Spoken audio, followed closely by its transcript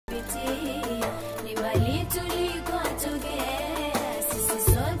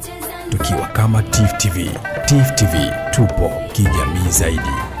Ukiwa kama TIFF TV. TIFF TV, tupo kijamii zaidi.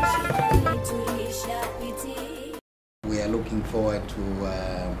 We are looking forward to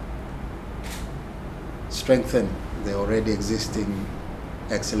strengthen the already existing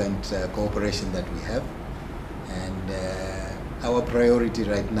excellent cooperation that we have, and our priority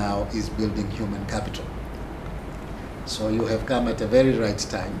right now is building human capital. So you have come at a very right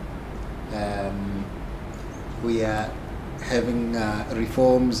time. We are having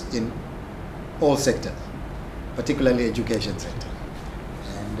reforms in all sectors, particularly education sector,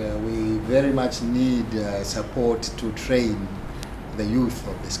 and we very much need support to train the youth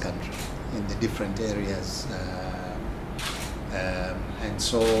of this country in the different areas, and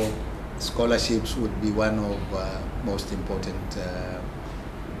so scholarships would be one of most important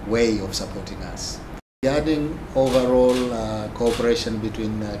way of supporting us. Regarding overall cooperation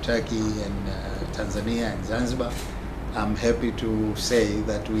between Turkey and Tanzania and Zanzibar, I'm happy to say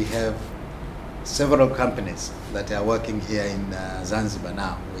that we have several companies that are working here in Zanzibar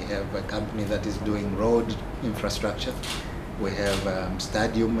now. We have a company that is doing road infrastructure, we have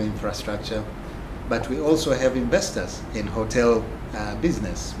stadium infrastructure, but we also have investors in hotel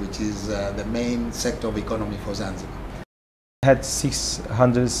business, which is the main sector of economy for Zanzibar. We had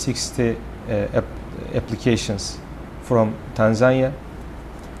 660 applications from Tanzania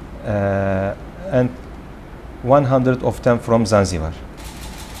and 100 of them from Zanzibar.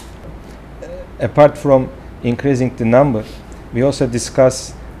 Apart from increasing the number, we also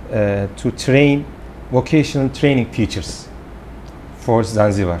discussed to train vocational training teachers for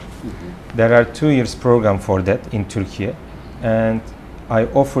Zanzibar. There are 2 years program for that in Turkey, and I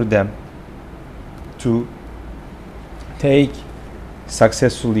offer them to take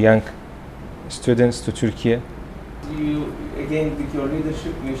successful young students to Turkey. You, again, with your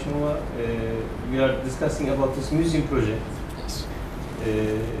leadership, we are discussing about this museum project. Yes.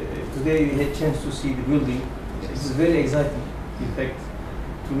 Today we had a chance to see the building. Yes. This is very exciting, in fact,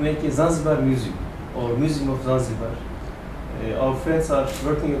 to make a Zanzibar museum or Museum of Zanzibar. Our friends are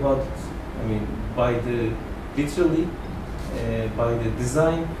working about it, I mean, by the literally, by the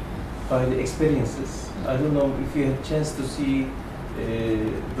design, by the experiences. I don't know if you had a chance to see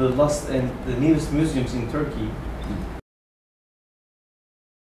the last and the newest museums in Turkey.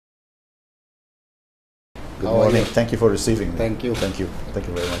 Good morning. Thank you for receiving me. Thank you. Thank you. Thank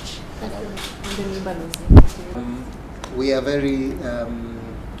you very much. We are very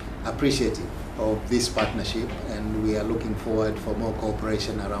appreciative of this partnership, and we are looking forward for more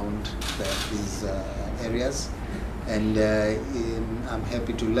cooperation around these areas. And I'm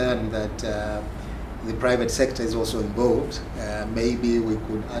happy to learn that the private sector is also involved. Maybe we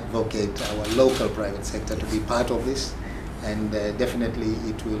could advocate our local private sector to be part of this, and definitely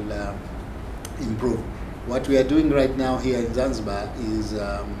it will improve. What we are doing right now here in Zanzibar is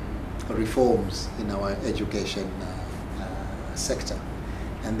reforms in our education sector,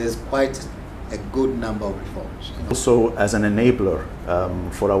 and there's quite a good number of reforms. Also as an enabler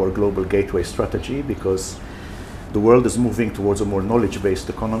for our global gateway strategy, because the world is moving towards a more knowledge-based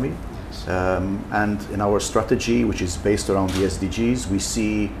economy. And in our strategy, which is based around the SDGs, we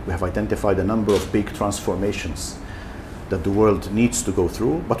have identified a number of big transformations that the world needs to go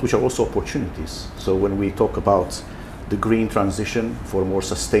through, but which are also opportunities. So when we talk about the green transition for a more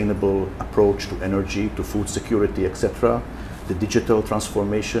sustainable approach to energy, to food security, etc., the digital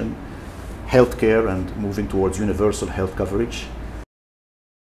transformation, healthcare and moving towards universal health coverage.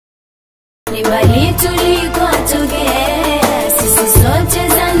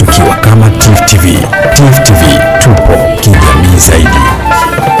 Ukiwa kama TIFF TV. TIFF TV, tupo kijamii zaidi.